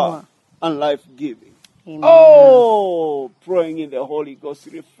 pure, and life-giving. Amen. Oh, praying in the Holy Ghost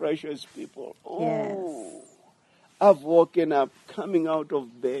refreshes people. Oh, I've woken up, coming out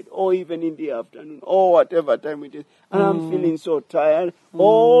of bed, or even in the afternoon, or whatever time it is, and I'm feeling so tired.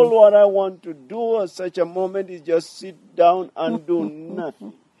 All what I want to do at such a moment is just sit down and do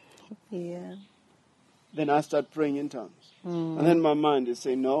nothing. Yeah. Then I start praying in tongues. And then my mind is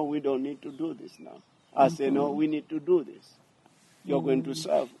saying, no, we don't need to do this now. I say, no, we need to do this. You're going to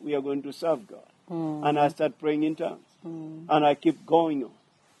serve. We are going to serve God. And I start praying in tongues. And I keep going on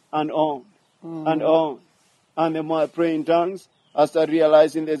and on and on. And the more I pray in tongues, I start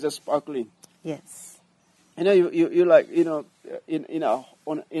realizing there's a sparkling. Yes. You know, you like, you know, in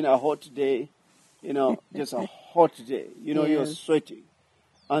a hot day, you know, just a hot day, you know, you're Yes. sweating.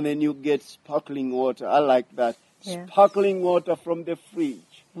 And then you get sparkling water. I like that. Yeah. Sparkling water from the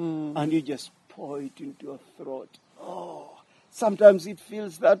fridge. And you just pour it into your throat. Oh, sometimes it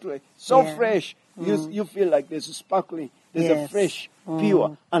feels that way. So Yeah. fresh. You feel like there's a sparkling. There's a Yes. fresh,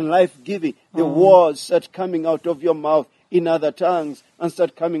 pure, and life-giving. The words start coming out of your mouth in other tongues and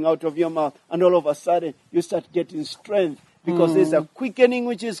start coming out of your mouth. And all of a sudden, you start getting strength because there's a quickening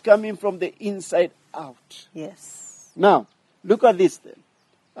which is coming from the inside out. Yes. Now, look at this then,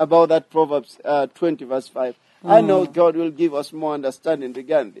 about that Proverbs 20 verse 5. I know God will give us more understanding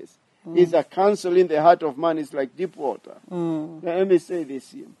regarding this. Is a counsel in the heart of man is like deep water. Now, let me say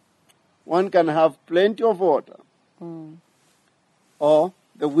this here. One can have plenty of water, or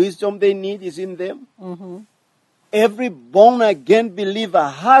the wisdom they need is in them. Every born-again believer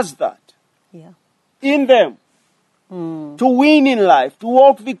has that Yeah. in them. To win in life, to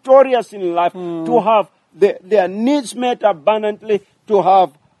walk victorious in life, to have their needs met abundantly,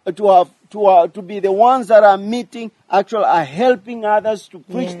 to be the ones that are meeting, actually are helping others to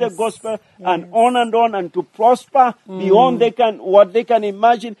preach the Yes. gospel, and on, and to prosper beyond what they can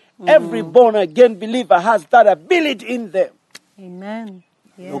imagine. Every born again believer has that ability in them. Amen.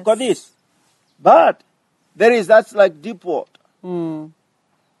 Yes. Look at this. But that's like deep water.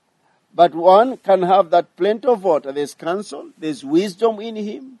 But one can have that plenty of water. There's counsel, there's wisdom in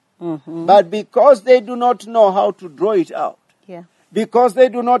him. But because they do not know how to draw it out, Yeah. because they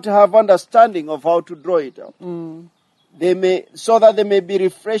do not have understanding of how to draw it out, so that they may be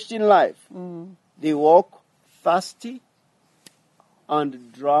refreshed in life, they walk thirsty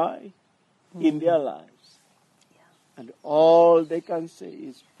and dry in their lives. And all they can say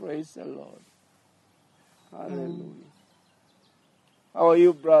is, praise the Lord. Hallelujah. How are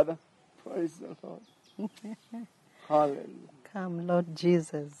you, brother? Praise the Lord. Hallelujah. Come, Lord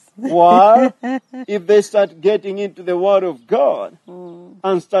Jesus. While if they start getting into the Word of God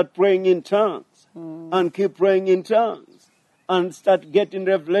and start praying in tongues and keep praying in tongues and start getting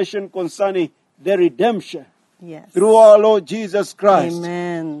revelation concerning the redemption Yes. through our Lord Jesus Christ,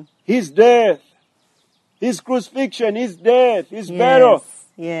 Amen. His death, His crucifixion, His death, His burial,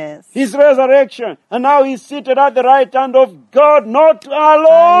 Yes. His resurrection, and now He's seated at the right hand of God, not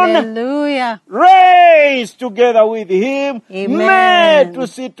alone, Hallelujah. raised together with Him, Amen. made to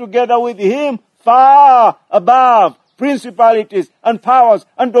sit together with Him, far above principalities and powers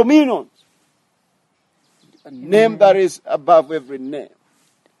and dominions. A name that is above every name.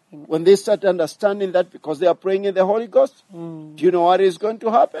 When they start understanding that, because they are praying in the Holy Ghost, do you know what is going to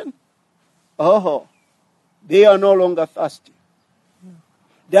happen? Oh, they are no longer thirsty.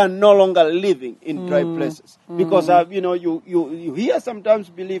 They are no longer living in dry places. Because, you hear sometimes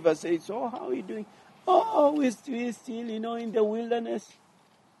believers say, so how are you doing? Oh, we're still, in the wilderness.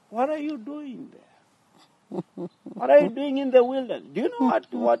 What are you doing there? What are you doing in the wilderness? Do you know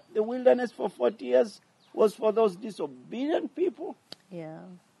what the wilderness for 40 years was for those disobedient people? Yeah.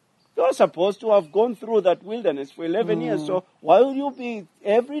 You're supposed to have gone through that wilderness for 11 years. So why will you be,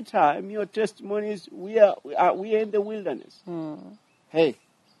 every time your testimony is, we are in the wilderness? Hey,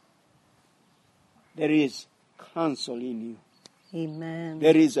 there is counsel in you. Amen.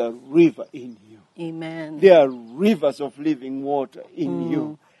 There is a river in you. Amen. There are rivers of living water in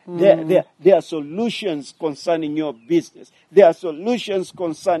you. There are solutions concerning your business. There are solutions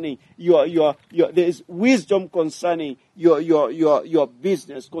concerning your there is wisdom concerning your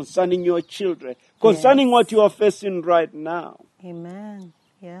business, concerning your children, concerning what you are facing right now. Amen.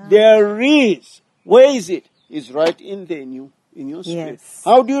 Yeah. There is. Where is it? It's right in your spirit. Yes.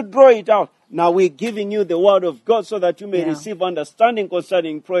 How do you draw it out? Now we're giving you the word of God so that you may receive understanding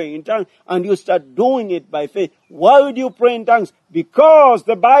concerning praying in tongues, and you start doing it by faith. Why would you pray in tongues? Because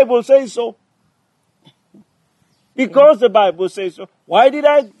the Bible says so. Because the Bible says so. Why did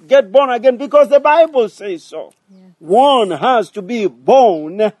I get born again? Because the Bible says so. Yeah. One has to be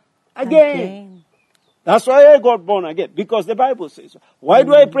born again. That's why I got born again, because the Bible says so. Why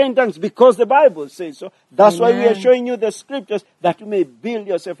do I pray in tongues? Because the Bible says so. That's why we are showing you the scriptures that you may build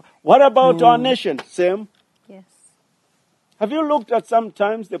yourself. What about our nation? Same. Yes. Have you looked at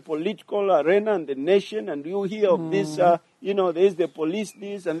sometimes the political arena and the nation, and you hear of this, there's the police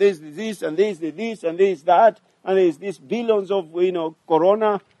this, and there's this, and there's this, and there's that, and there's this billions of,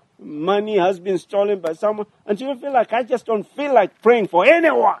 corona money has been stolen by someone, until you feel like, I just don't feel like praying for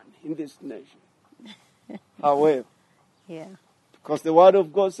anyone in this nation. However, Yeah. because the Word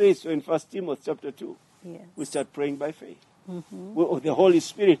of God says so in 1 Timothy chapter 2, Yes. we start praying by faith. The Holy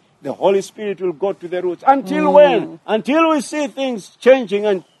Spirit will go to the roots. Until when? Until we see things changing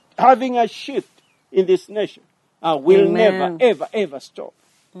and having a shift in this nation. We'll Amen. never, ever, ever stop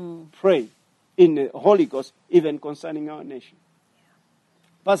praying in the Holy Ghost, even concerning our nation.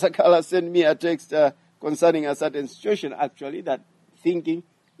 Pastor Carla sent me a text concerning a certain situation, actually, that thinking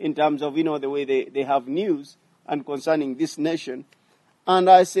in terms of, the way they have news and concerning this nation. And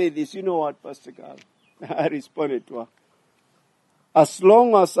I say this, you know what, Pastor Carla? I responded to her. As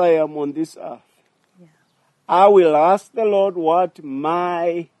long as I am on this earth, I will ask the Lord what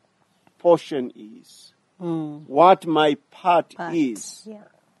my portion is, what my part is, Yeah.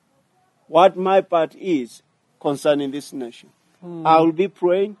 what my part is concerning this nation. I will be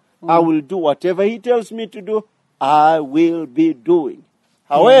praying. I will do whatever He tells me to do. I will be doing.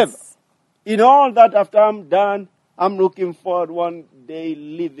 However, in all that, after I'm done, I'm looking forward one day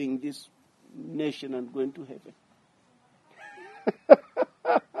leaving this nation and going to heaven.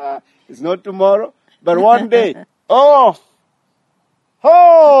 It's not tomorrow, but one day. To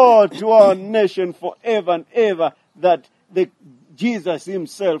our nation forever and ever, that Jesus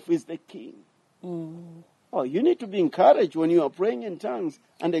Himself is the King. Oh, you need to be encouraged when you are praying in tongues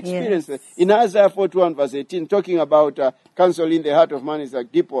and experience it. In Isaiah 41 verse 18, talking about counsel in the heart of man is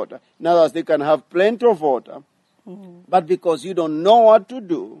like deep water. In other words, they can have plenty of water, but because you don't know what to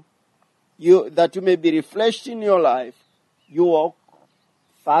do, that you may be refreshed in your life, you walk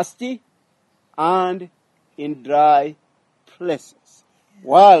thirsty and in dry places.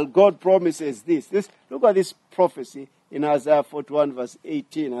 While God promises this. Look at this prophecy in Isaiah 41 verse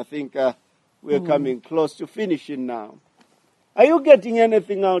 18. I think we're coming close to finishing now. Are you getting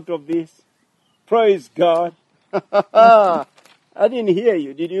anything out of this? Praise God. I didn't hear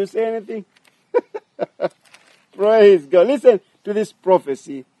you. Did you say anything? Praise God. Listen to this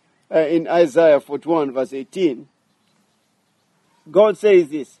prophecy in Isaiah 41 verse 18. God says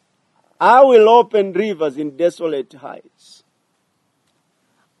this, I will open rivers in desolate heights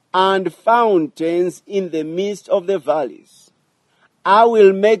and fountains in the midst of the valleys. I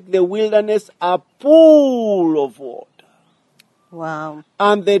will make the wilderness a pool of water. Wow.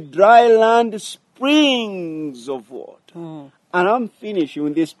 And the dry land springs of water. And I'm finishing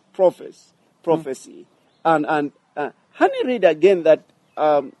with this prophecy. And honey, read again that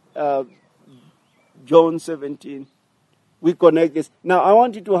John 17. We connect this. Now, I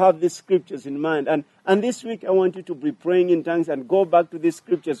want you to have these scriptures in mind. And this week, I want you to be praying in tongues and go back to these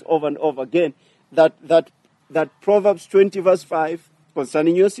scriptures over and over again. That Proverbs 20 verse 5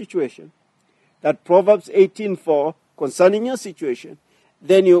 concerning your situation. That Proverbs 18:4 concerning your situation.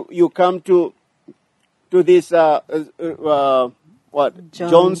 Then you come to this, John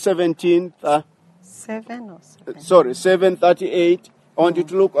 17. 7 or 7? 7:38. I want you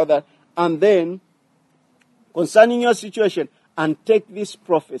to look at that. And then, concerning your situation, and take this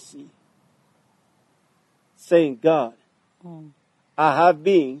prophecy, saying, God, I have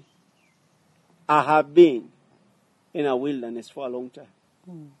been in a wilderness for a long time.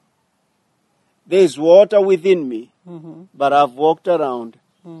 There is water within me, but I've walked around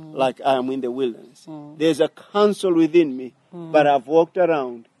like I am in the wilderness. There's a counsel within me, but I've walked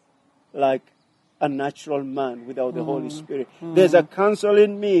around like a natural man without the Holy Spirit. There's a counsel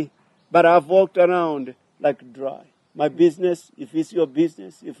in me, but I've walked around like dry. My business, if it's your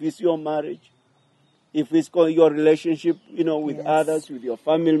business, if it's your marriage, if it's your relationship, with others, with your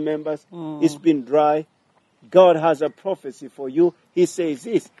family members, it's been dry. God has a prophecy for you. He says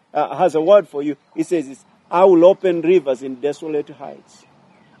this, has a word for you. He says this, I will open rivers in desolate heights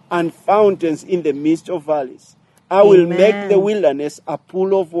and fountains in the midst of valleys. I will make the wilderness a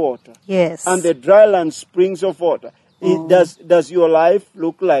pool of water. Yes. And the dry land springs of water. Does your life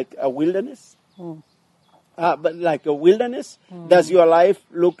look like a wilderness? But like a wilderness? Does your life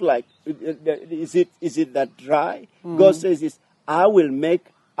look like, is it that dry? God says this, I will make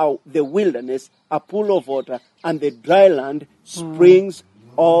the wilderness a pool of water and the dry land springs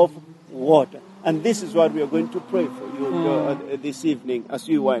of water. And this is what we are going to pray for you this evening as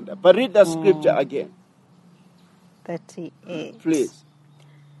we wind up. But read the scripture again. 38. Please.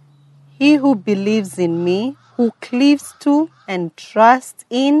 He who believes in me, who cleaves to and trusts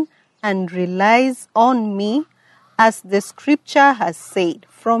in and relies on me, As the scripture has said,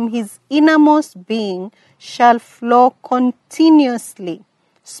 from his innermost being shall flow continuously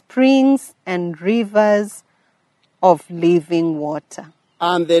springs and rivers of living water.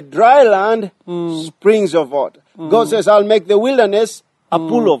 And the dry land, springs of water. God says, I'll make the wilderness a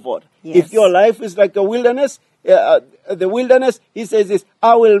pool of water. Yes. If your life is like a wilderness, the wilderness, he says this,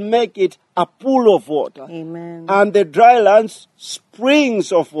 I will make it a pool of water. Amen. And the dry lands,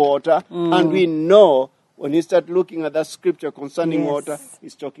 springs of water. And we know when you start looking at that scripture concerning Yes. water,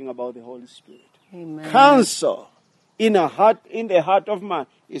 he's talking about the Holy Spirit. Amen. Counsel in the heart of man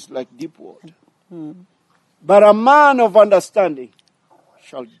is like deep water. But a man of understanding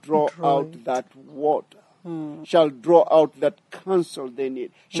shall draw out that water. Shall draw out that counsel they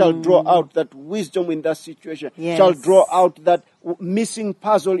need. Shall draw out that wisdom in that situation. Yes. Shall draw out that missing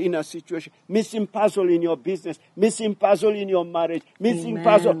puzzle in a situation. Missing puzzle in your business. Missing puzzle in your marriage. Missing Amen.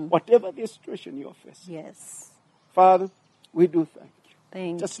 puzzle, whatever the situation you're facing. Yes. Father, we do thank you.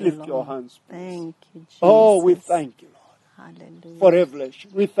 Thank Just you, lift Lord. your hands, please. Thank you, Jesus. Oh, we thank you, Lord, Hallelujah. for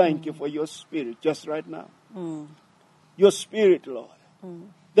revelation. We thank you for your spirit just right now. Your spirit, Lord.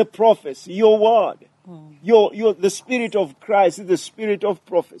 The prophecy, your word. The spirit of Christ is the spirit of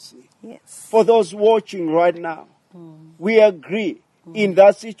prophecy. Yes. For those watching right now, we agree in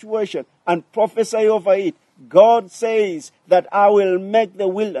that situation and prophesy over it. God says that I will make the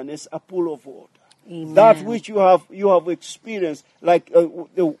wilderness a pool of water. Amen. That which you have experienced, like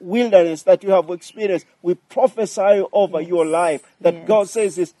the wilderness that you have experienced, we prophesy over your life that Yes. God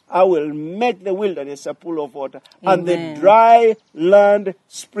says is, I will make the wilderness a pool of water, and the Amen. dry land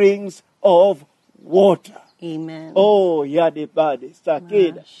springs of water. Amen. Oh, yade bade,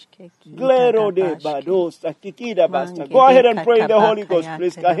 stakeda. Glero de bado, stakikida basta. Go ahead and pray in the Holy Ghost,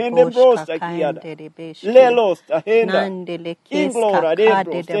 please. Kahende bro, stakiada. Lelo, stahenda. Inglora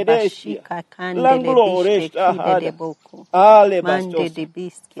debro, sedestia. Langlore, stahada. Ale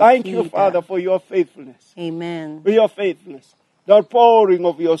bastos. Thank you, Father, for your faithfulness. Amen. For your faithfulness. The outpouring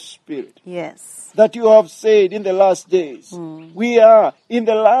of your spirit. Yes. That you have said in the last days. We are in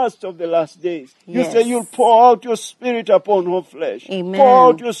the last of the last days. You Yes. say you'll pour out your spirit upon all flesh. Amen. Pour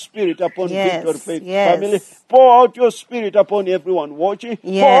out your spirit upon Yes, Victor Faith yes. family. Pour out your spirit upon everyone watching.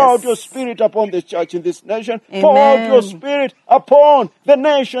 Yes. Pour out your spirit upon the church in this nation. Amen. Pour out your spirit upon the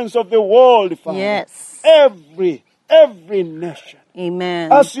nations of the world, Father. Yes. Every nation.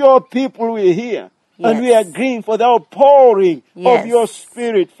 Amen. As your people we hear. And we are Yes. agreeing for the outpouring Yes. of your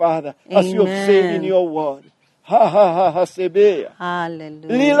spirit, Father, as you have said in Amen. your word. Ha ha ha ha sebeya. Hallelujah.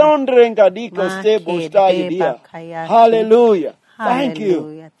 Lilondrenga diko stebo staya dia. Hallelujah. Thank you.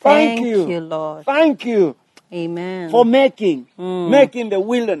 Hallelujah. Thank Thank you. you, Lord. Thank you Amen. for making the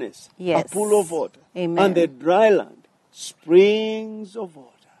wilderness Yes. a pool of water. Amen. And the dry land springs of water.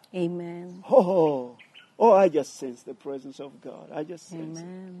 Amen. Oh, I just sense the presence of God. I just sense it.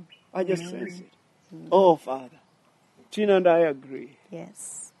 Amen. I just sense it. Oh, Father, Tina and I agree.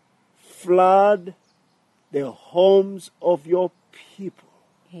 Yes. Flood the homes of your people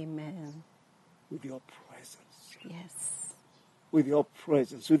Amen. with your presence, Yes. with your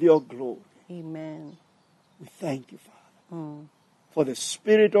presence, with your glory. Amen. We thank you, Father, for the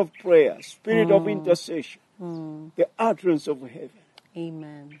spirit of prayer, spirit of intercession, the utterance of heaven,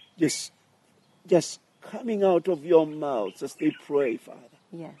 Amen. just coming out of your mouths as they pray, Father.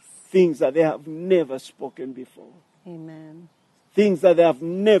 Yes. Things that they have never spoken before. Amen. Things that they have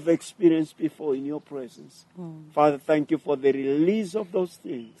never experienced before in your presence. Father, thank you for the release of those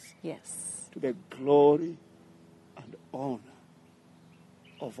things Yes. to the glory and honor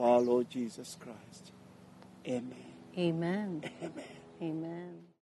of our Lord Jesus Christ. Amen. Amen. Amen. Amen.